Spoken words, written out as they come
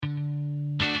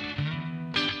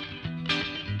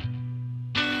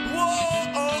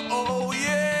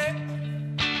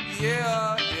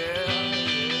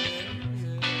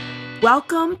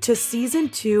Welcome to Season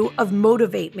 2 of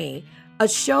Motivate Me, a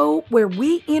show where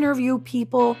we interview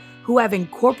people who have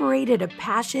incorporated a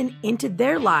passion into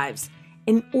their lives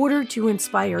in order to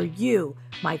inspire you,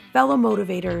 my fellow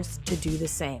motivators, to do the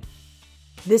same.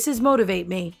 This is Motivate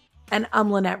Me, and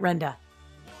I'm Lynette Renda.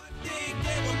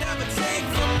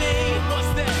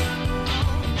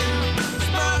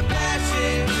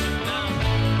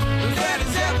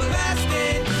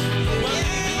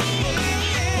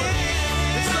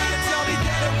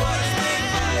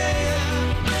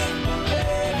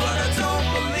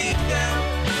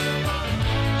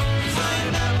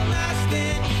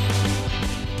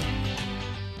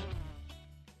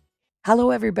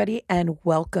 Hello, everybody, and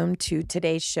welcome to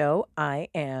today's show. I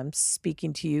am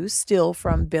speaking to you still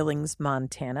from Billings,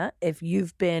 Montana. If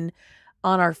you've been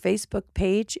on our Facebook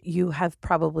page, you have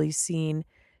probably seen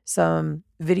some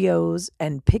videos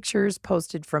and pictures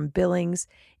posted from Billings.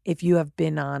 If you have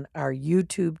been on our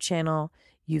YouTube channel,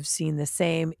 you've seen the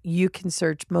same. You can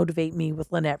search Motivate Me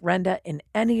with Lynette Renda in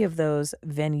any of those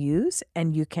venues,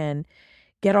 and you can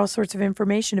get all sorts of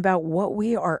information about what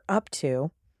we are up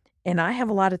to. And I have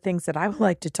a lot of things that I would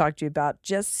like to talk to you about,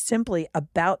 just simply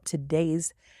about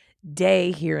today's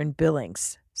day here in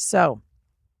Billings. So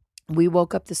we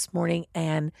woke up this morning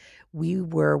and we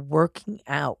were working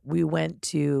out. We went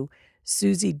to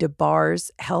Susie DeBar's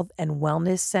Health and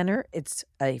Wellness Center. It's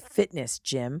a fitness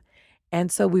gym.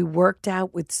 And so we worked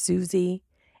out with Susie,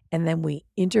 and then we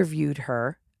interviewed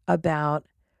her about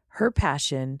her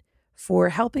passion for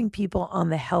helping people on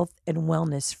the health and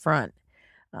wellness front.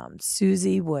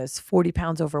 Susie was 40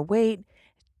 pounds overweight,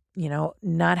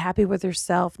 not happy with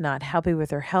herself, not happy with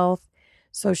her health.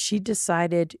 So she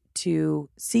decided to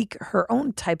seek her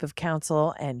own type of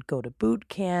counsel and go to boot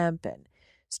camp and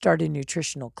start a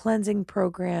nutritional cleansing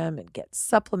program and get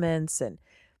supplements. And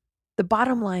the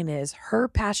bottom line is her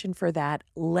passion for that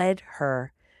led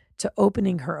her to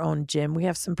opening her own gym. We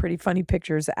have some pretty funny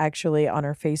pictures actually on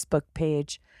our Facebook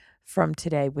page from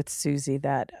today with Susie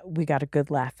that we got a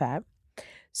good laugh at.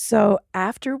 So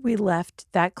after we left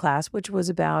that class, which was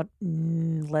about,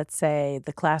 let's say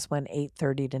the class went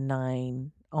 8:30 to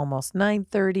 9, almost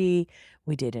 9:30.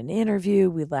 We did an interview.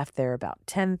 We left there about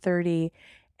 10:30.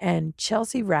 And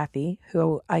Chelsea Rathie,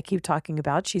 who I keep talking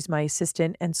about, she's my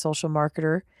assistant and social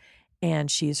marketer, and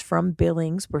she's from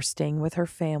Billings. We're staying with her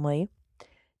family.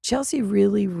 Chelsea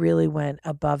really, really went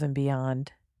above and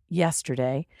beyond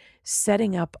yesterday,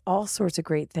 setting up all sorts of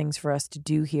great things for us to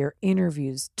do here,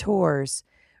 interviews, tours,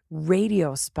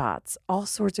 radio spots, all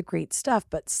sorts of great stuff.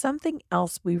 But something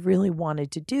else we really wanted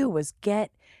to do was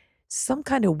get some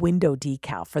kind of window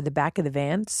decal for the back of the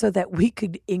van so that we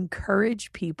could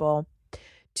encourage people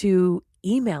to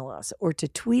email us or to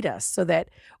tweet us so that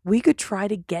we could try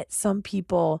to get some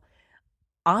people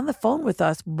on the phone with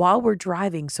us while we're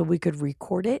driving so we could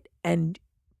record it and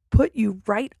put you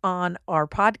right on our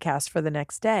podcast for the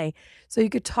next day so you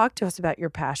could talk to us about your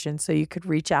passion, so you could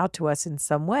reach out to us in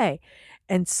some way.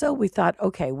 And so we thought,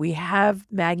 okay, we have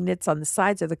magnets on the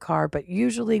sides of the car, but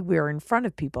usually we're in front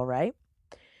of people, right?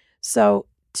 So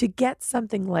to get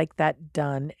something like that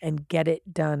done and get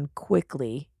it done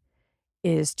quickly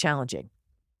is challenging.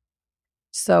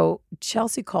 So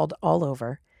Chelsea called all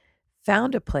over,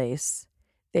 found a place.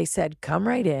 They said, come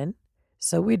right in.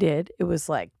 So we did. It was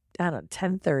like,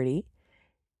 10:30.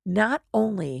 Not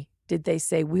only did they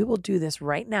say, we will do this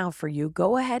right now for you.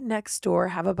 Go ahead next door,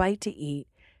 have a bite to eat,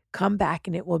 come back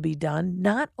and it will be done.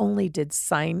 Not only did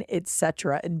Sign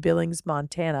Etc. in Billings,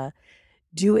 Montana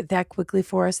do it that quickly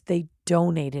for us, they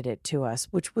donated it to us,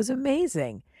 which was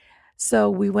amazing. So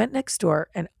we went next door,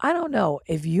 and I don't know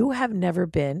if you have never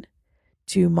been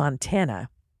to Montana,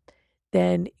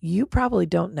 then you probably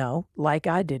don't know, like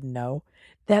I didn't know,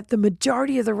 that the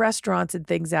majority of the restaurants and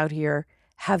things out here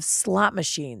have slot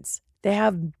machines. They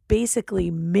have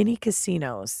basically mini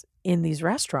casinos in these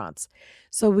restaurants.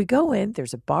 So we go in,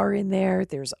 there's a bar in there,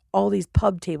 there's all these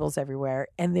pub tables everywhere,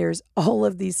 and there's all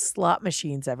of these slot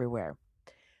machines everywhere.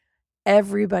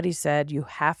 Everybody said you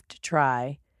have to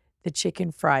try the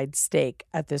chicken fried steak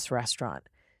at this restaurant.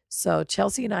 So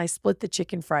Chelsea and I split the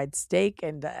chicken fried steak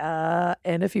and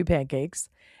a few pancakes.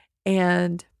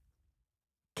 And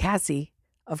Cassie,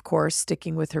 of course,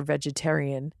 sticking with her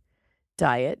vegetarian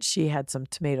diet, she had some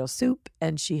tomato soup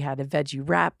and she had a veggie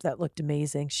wrap that looked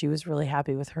amazing. She was really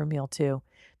happy with her meal too.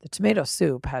 The tomato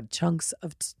soup had chunks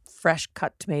of fresh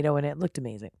cut tomato in it. It looked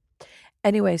amazing.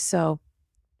 Anyway, so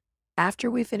after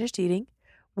we finished eating,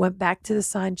 went back to the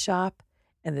sign shop,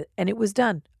 and it was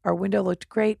done. Our window looked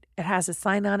great. It has a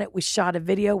sign on it. We shot a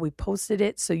video. We posted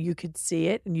it so you could see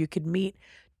it and you could meet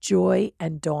Joy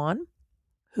and Dawn,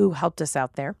 who helped us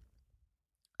out there.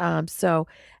 So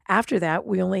after that,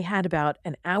 we only had about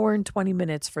an hour and 20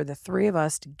 minutes for the three of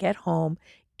us to get home,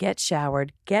 get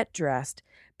showered, get dressed,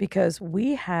 because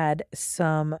we had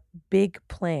some big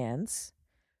plans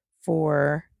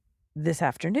for this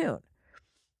afternoon,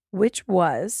 which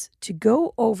was to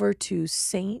go over to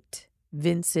St.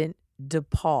 Vincent de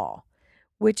Paul,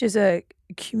 which is a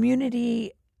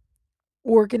community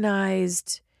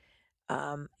organized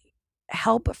um,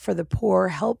 help for the poor,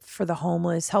 help for the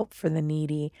homeless, help for the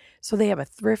needy. So they have a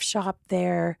thrift shop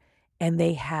there, and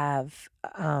they have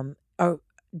a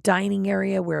dining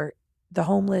area where the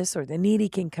homeless or the needy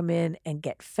can come in and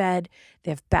get fed.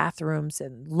 They have bathrooms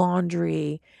and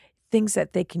laundry, things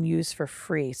that they can use for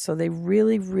free. So they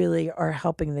really, really are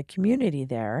helping the community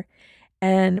there.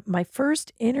 And my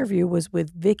first interview was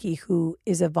with Vicky, who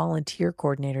is a volunteer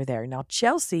coordinator there. Now,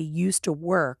 Chelsea used to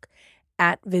work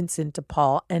at Vincent de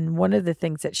Paul, and one of the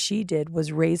things that she did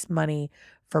was raise money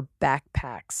for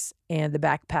backpacks. And the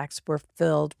backpacks were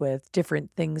filled with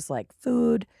different things like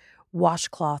food,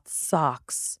 washcloths,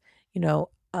 socks,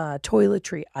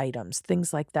 toiletry items,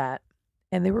 things like that.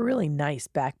 And they were really nice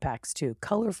backpacks too,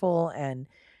 colorful and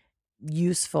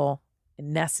useful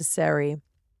and necessary.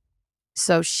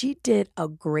 So she did a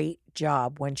great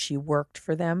job when she worked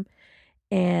for them.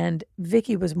 And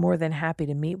Vicky was more than happy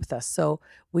to meet with us. So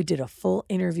we did a full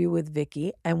interview with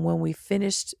Vicky. And when we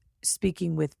finished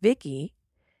speaking with Vicky,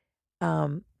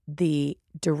 the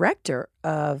director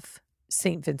of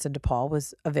St. Vincent de Paul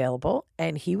was available,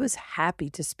 and he was happy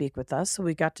to speak with us. So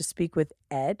we got to speak with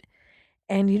Ed.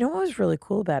 And you know what was really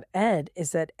cool about Ed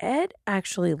is that Ed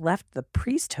actually left the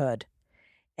priesthood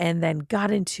and then got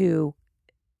into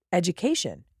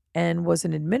education and was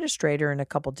an administrator in a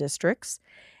couple districts.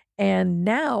 And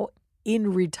now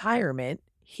in retirement,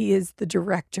 he is the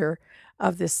director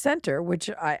of this center, which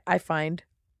I find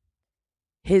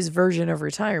his version of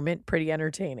retirement pretty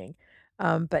entertaining.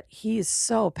 But he is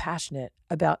so passionate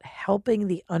about helping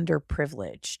the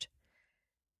underprivileged.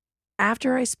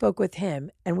 After I spoke with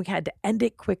him, and we had to end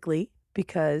it quickly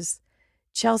because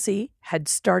Chelsea had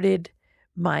started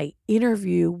my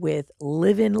interview with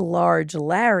Livin' Large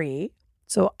Larry.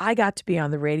 So I got to be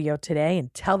on the radio today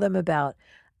and tell them about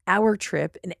our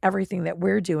trip and everything that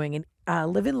we're doing.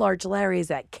 And Livin' Large Larry is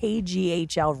at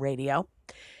KGHL Radio.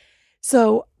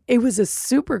 So it was a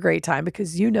super great time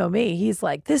because you know me. He's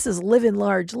like, this is Livin'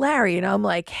 Large Larry. And I'm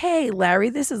like, hey, Larry,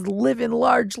 this is Livin'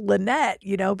 Large Lynette,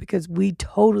 because we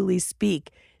totally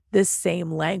speak this same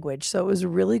language. So it was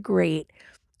really great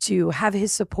to have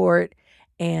his support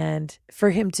and for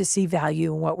him to see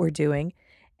value in what we're doing.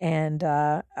 And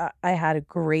I had a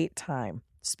great time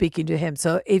speaking to him.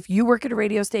 So if you work at a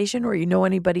radio station or you know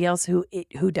anybody else who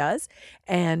does,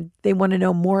 and they want to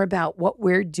know more about what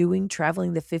we're doing,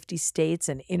 traveling the 50 states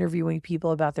and interviewing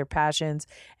people about their passions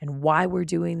and why we're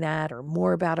doing that, or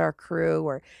more about our crew,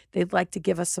 or they'd like to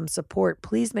give us some support,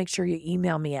 please make sure you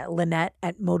email me at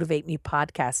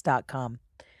lynette@motivatemepodcast.com.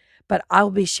 But I'll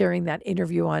be sharing that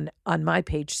interview on my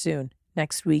page soon.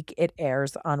 Next week, it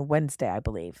airs on Wednesday, I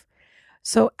believe.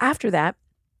 So after that,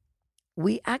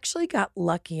 we actually got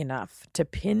lucky enough to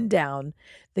pin down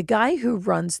the guy who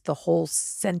runs the whole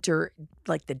center,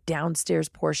 like the downstairs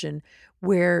portion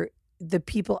where the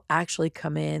people actually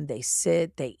come in, they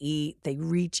sit, they eat, they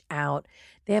reach out.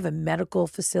 They have a medical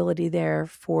facility there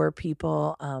for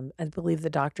people. I believe the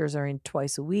doctors are in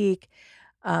twice a week.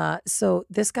 So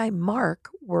this guy, Mark,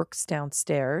 works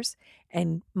downstairs,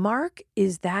 and Mark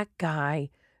is that guy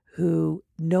who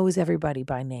knows everybody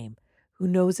by name, who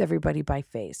knows everybody by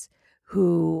face,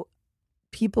 who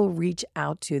people reach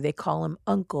out to. They call him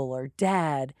uncle or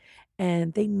dad,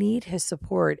 and they need his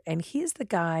support. And he's the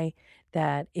guy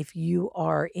that if you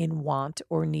are in want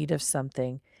or need of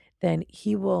something, then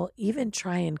he will even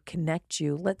try and connect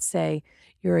you. Let's say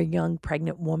you're a young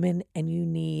pregnant woman and you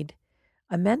need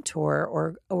a mentor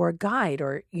or a guide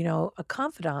or, a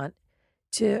confidant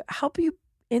to help you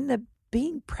in the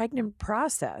being pregnant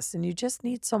process, and you just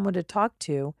need someone to talk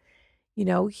to.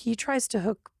 He tries to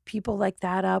hook people like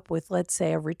that up with, let's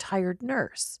say, a retired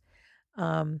nurse.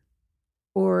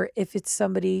 Or if it's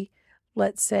somebody,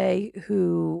 let's say,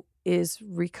 who is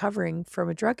recovering from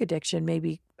a drug addiction,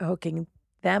 maybe hooking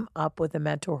them up with a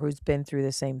mentor who's been through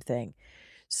the same thing.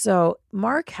 So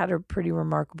Mark had a pretty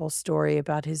remarkable story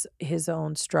about his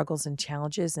own struggles and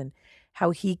challenges and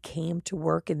how he came to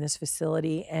work in this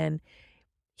facility. And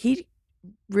he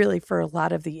really, for a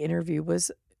lot of the interview,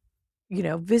 was,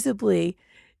 visibly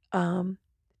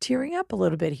tearing up a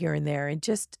little bit here and there, and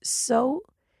just so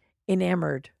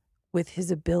enamored with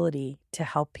his ability to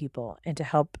help people and to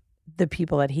help the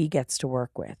people that he gets to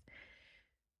work with.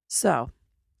 So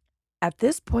At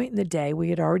this point in the day, we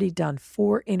had already done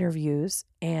 4 interviews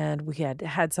and we had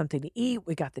had something to eat.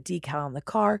 We got the decal in the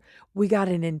car. We got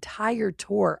an entire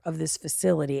tour of this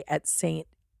facility at St.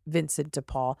 Vincent de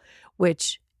Paul,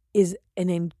 which is an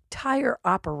entire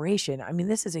operation. I mean,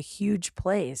 this is a huge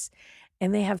place.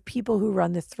 And they have people who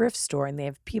run the thrift store, and they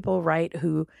have people, right,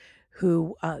 who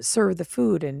serve the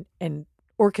food and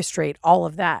orchestrate all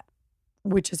of that,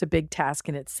 which is a big task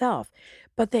in itself.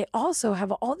 But they also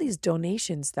have all these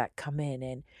donations that come in,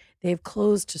 and they have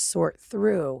clothes to sort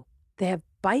through. They have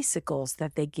bicycles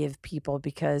that they give people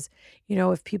because,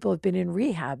 if people have been in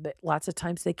rehab, but lots of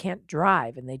times they can't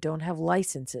drive and they don't have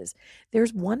licenses.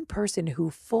 There's one person who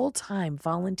full time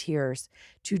volunteers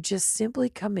to just simply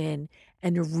come in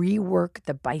and rework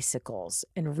the bicycles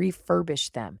and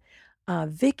refurbish them.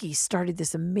 Vicky started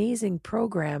this amazing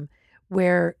program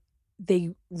where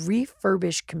they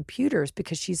refurbish computers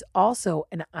because she's also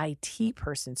an IT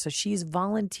person. So she's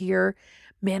volunteer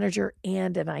manager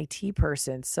and an IT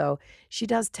person. So she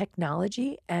does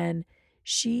technology, and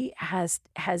she has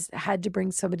had to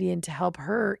bring somebody in to help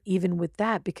her even with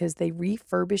that, because they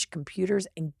refurbish computers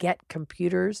and get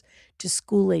computers to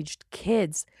school-aged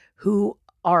kids who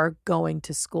are going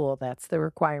to school. That's the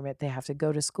requirement. They have to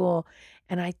go to school.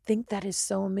 And I think that is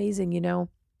so amazing.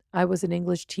 I was an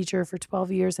English teacher for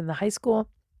 12 years in the high school,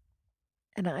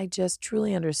 and I just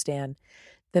truly understand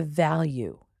the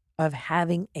value of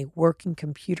having a working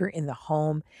computer in the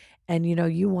home. And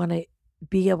you want to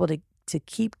be able to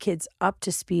keep kids up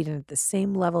to speed and at the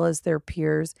same level as their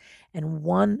peers. And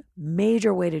one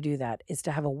major way to do that is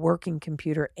to have a working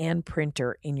computer and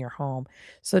printer in your home.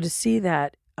 So to see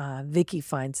that Vicky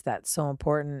finds that so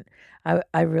important,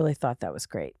 I really thought that was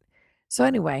great. So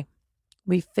anyway,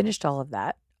 we finished all of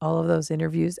that, all of those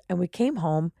interviews, and we came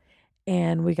home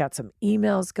and we got some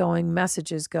emails going,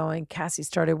 messages going. Cassie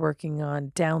started working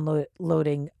on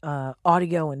downloading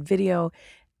audio and video,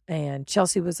 and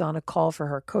Chelsea was on a call for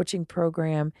her coaching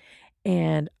program.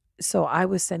 And so I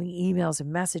was sending emails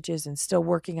and messages and still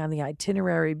working on the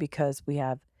itinerary because we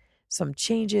have some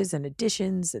changes and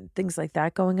additions and things like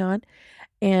that going on.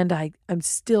 And I'm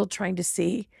still trying to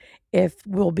see if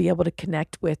we'll be able to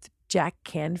connect with Jack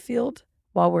Canfield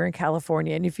while we're in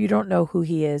California. And if you don't know who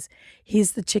he is,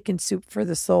 he's the chicken soup for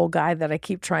the soul guy that I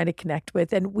keep trying to connect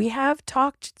with. And we have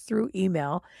talked through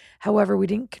email. However, we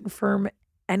didn't confirm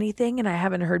anything, and I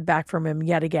haven't heard back from him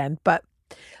yet again. But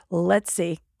let's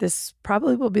see. This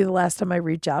probably will be the last time I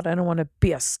reach out. I don't want to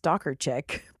be a stalker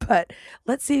chick, but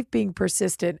let's see if being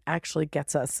persistent actually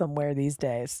gets us somewhere these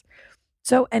days.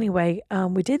 So anyway,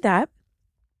 we did that.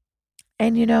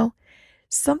 And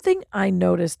something I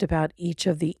noticed about each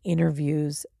of the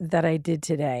interviews that I did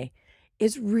today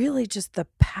is really just the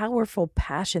powerful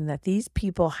passion that these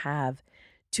people have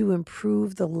to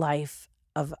improve the life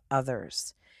of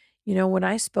others. When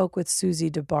I spoke with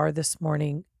Susie DeBar this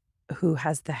morning, who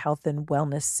has the Health and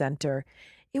Wellness Center,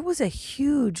 it was a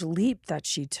huge leap that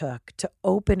she took to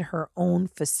open her own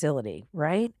facility,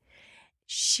 right?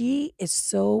 She is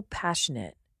so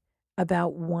passionate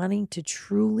about wanting to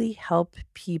truly help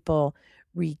people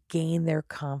regain their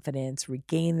confidence,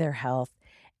 regain their health.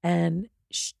 And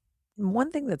one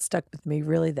thing that stuck with me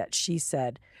really that she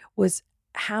said was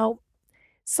how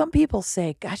some people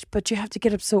say, gosh, but you have to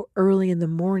get up so early in the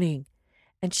morning.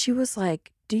 And she was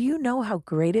like, do you know how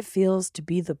great it feels to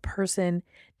be the person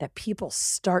that people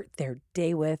start their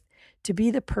day with, to be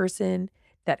the person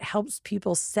that helps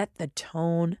people set the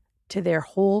tone to their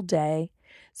whole day?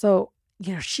 So,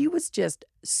 she was just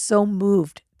so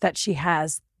moved that she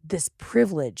has this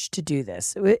privilege to do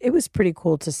this. It was pretty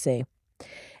cool to see.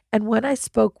 And when I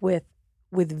spoke with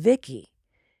Vicky,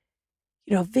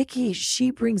 Vicky, she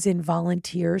brings in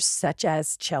volunteers such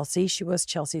as Chelsea. She was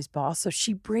Chelsea's boss. So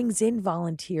she brings in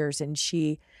volunteers and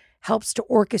she helps to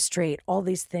orchestrate all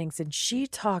these things. And she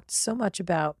talked so much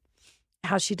about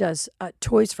how she does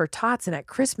Toys for Tots. And at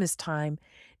Christmas time,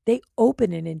 they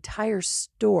open an entire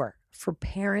store for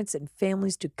parents and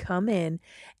families to come in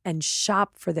and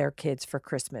shop for their kids for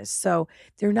Christmas. So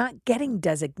they're not getting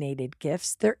designated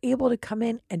gifts. They're able to come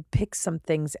in and pick some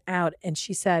things out. And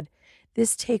she said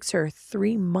this takes her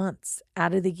 3 months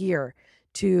out of the year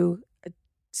to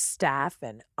staff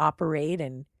and operate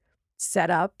and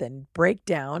set up and break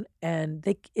down. And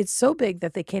it's so big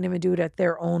that they can't even do it at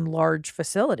their own large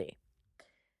facility.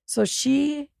 So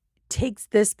she takes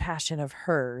this passion of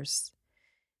hers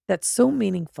that's so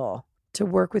meaningful to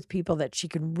work with people that she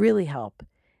can really help.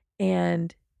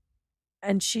 And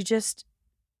she just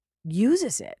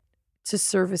uses it to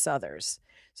service others.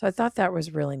 So I thought that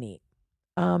was really neat.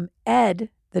 Ed,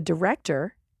 the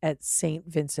director at St.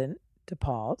 Vincent de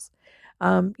Paul's,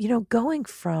 going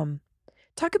from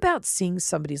Talk about seeing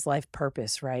somebody's life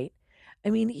purpose, right? I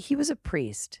mean, he was a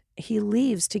priest. He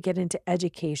leaves to get into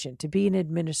education, to be an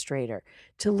administrator,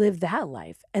 to live that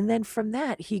life. And then from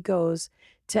that, he goes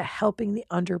to helping the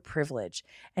underprivileged.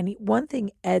 And one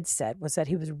thing Ed said was that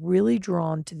he was really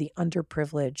drawn to the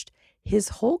underprivileged his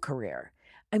whole career.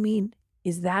 I mean,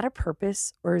 is that a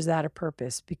purpose or is that a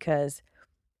purpose? Because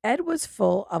Ed was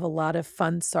full of a lot of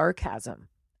fun sarcasm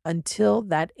until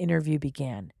that interview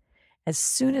began. As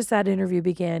soon as that interview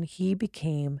began, he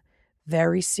became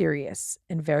very serious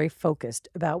and very focused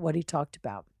about what he talked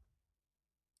about.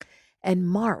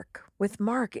 And with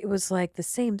Mark, it was like the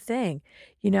same thing.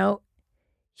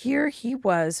 Here he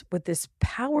was with this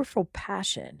powerful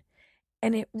passion,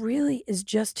 and it really is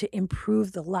just to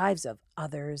improve the lives of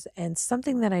others. And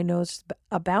something that I noticed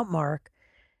about Mark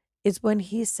is when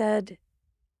he said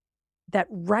that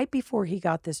right before he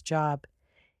got this job,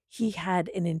 he had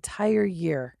an entire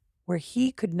year where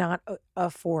he could not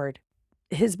afford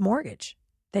his mortgage,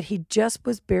 that he just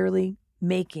was barely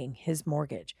making his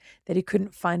mortgage, that he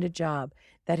couldn't find a job,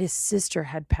 that his sister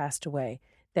had passed away,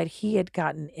 that he had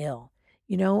gotten ill,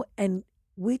 and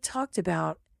we talked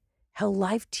about how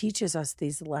life teaches us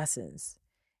these lessons.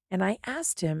 And I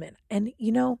asked him, and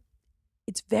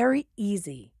it's very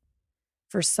easy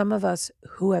for some of us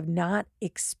who have not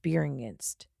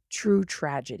experienced true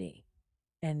tragedy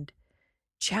and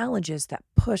challenges that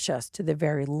push us to the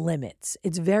very limits.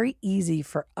 It's very easy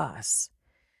for us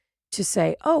to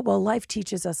say, oh, well, life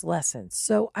teaches us lessons.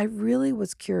 So I really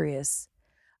was curious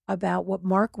about what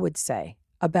Mark would say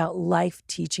about life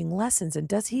teaching lessons. And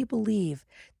does he believe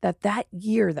that that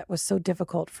year that was so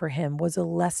difficult for him was a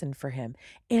lesson for him?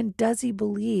 And does he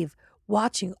believe,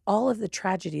 watching all of the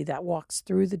tragedy that walks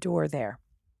through the door there,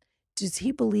 does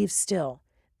he believe still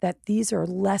that these are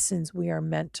lessons we are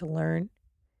meant to learn?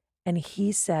 And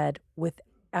he said,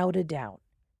 without a doubt,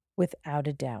 without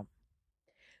a doubt.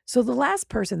 So the last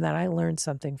person that I learned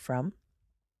something from,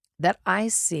 that I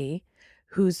see,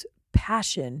 whose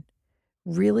passion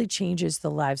really changes the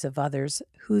lives of others,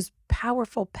 whose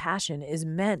powerful passion is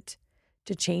meant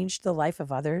to change the life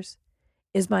of others,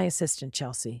 is my assistant,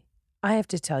 Chelsea. I have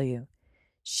to tell you,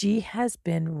 she has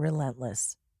been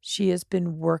relentless. She has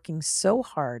been working so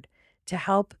hard to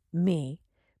help me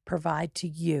provide to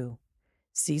you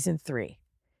Season 3,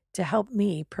 to help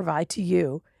me provide to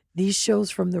you these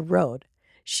shows from the road.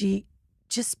 She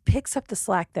just picks up the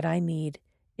slack that I need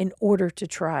in order to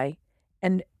try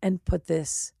and put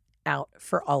this out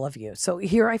for all of you. So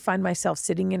here I find myself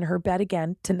sitting in her bed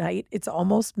again tonight. It's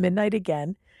almost midnight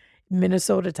again,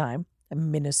 Minnesota time.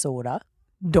 Minnesota,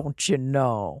 don't you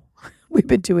know? We've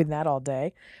been doing that all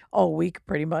day, all week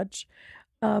pretty much.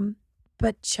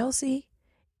 But Chelsea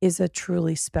is a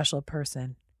truly special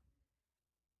person.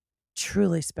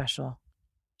 Truly special.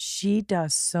 She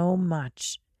does so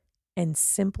much, and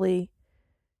simply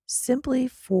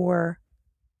for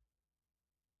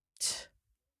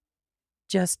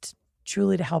just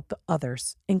truly to help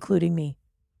others, including me.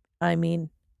 I mean,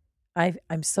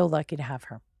 I'm so lucky to have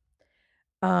her.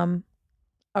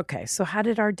 Okay, so how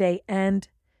did our day end?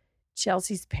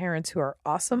 Chelsea's parents, who are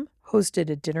awesome, hosted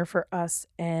a dinner for us,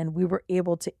 and we were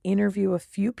able to interview a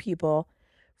few people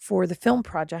for the film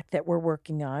project that we're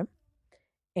working on.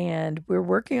 And we're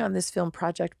working on this film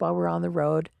project while we're on the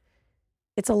road.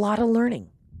 It's a lot of learning.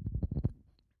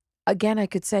 Again, I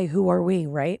could say, who are we,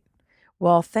 right?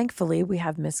 Well, thankfully, we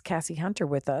have Miss Cassie Hunter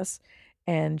with us.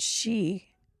 And she,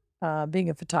 being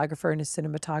a photographer and a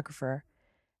cinematographer,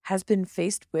 has been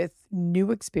faced with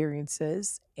new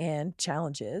experiences and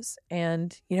challenges.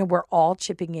 And, we're all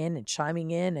chipping in and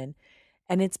chiming in.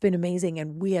 And it's been amazing.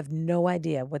 And we have no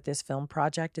idea what this film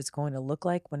project is going to look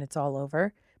like when it's all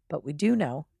over. But we do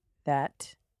know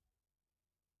that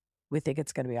we think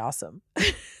it's going to be awesome.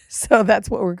 So that's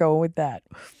what we're going with that.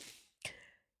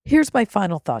 Here's my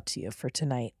final thought to you for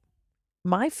tonight.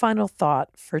 My final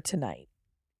thought for tonight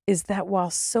is that while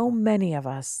so many of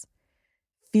us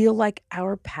feel like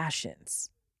our passions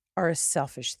are a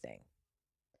selfish thing,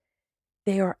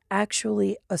 they are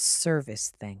actually a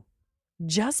service thing.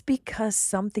 Just because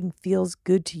something feels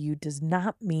good to you does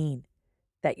not mean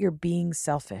that you're being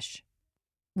selfish.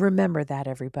 Remember that,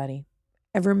 everybody.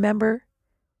 And remember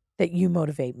that you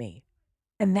motivate me.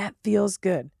 And that feels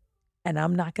good. And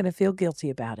I'm not going to feel guilty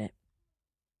about it.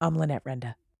 I'm Lynette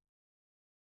Renda.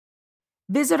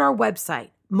 Visit our website,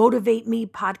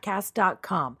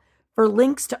 motivatemepodcast.com, for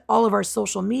links to all of our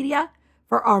social media,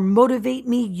 for our Motivate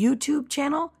Me YouTube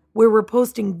channel, where we're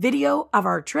posting video of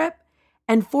our trip,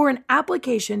 and for an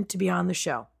application to be on the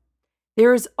show.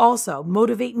 There is also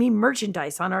Motivate Me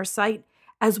merchandise on our site,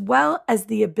 as well as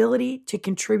the ability to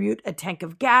contribute a tank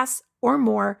of gas or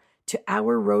more to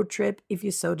our road trip if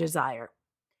you so desire.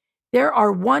 There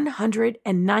are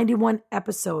 191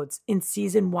 episodes in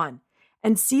season 1,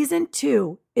 and season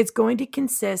 2 is going to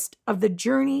consist of the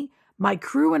journey my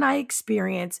crew and I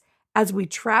experience as we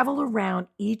travel around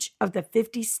each of the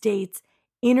 50 states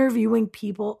interviewing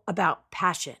people about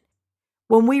passion.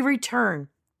 When we return,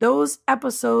 those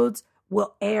episodes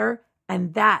will air,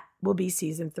 and that will be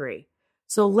season 3.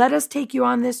 So let us take you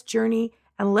on this journey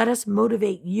and let us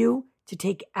motivate you to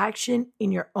take action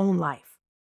in your own life.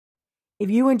 If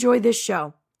you enjoy this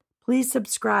show, please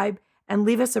subscribe and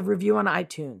leave us a review on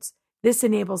iTunes. This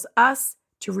enables us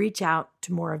to reach out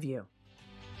to more of you.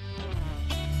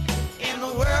 And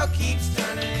the world keeps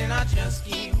turning and I just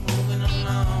keep moving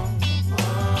along.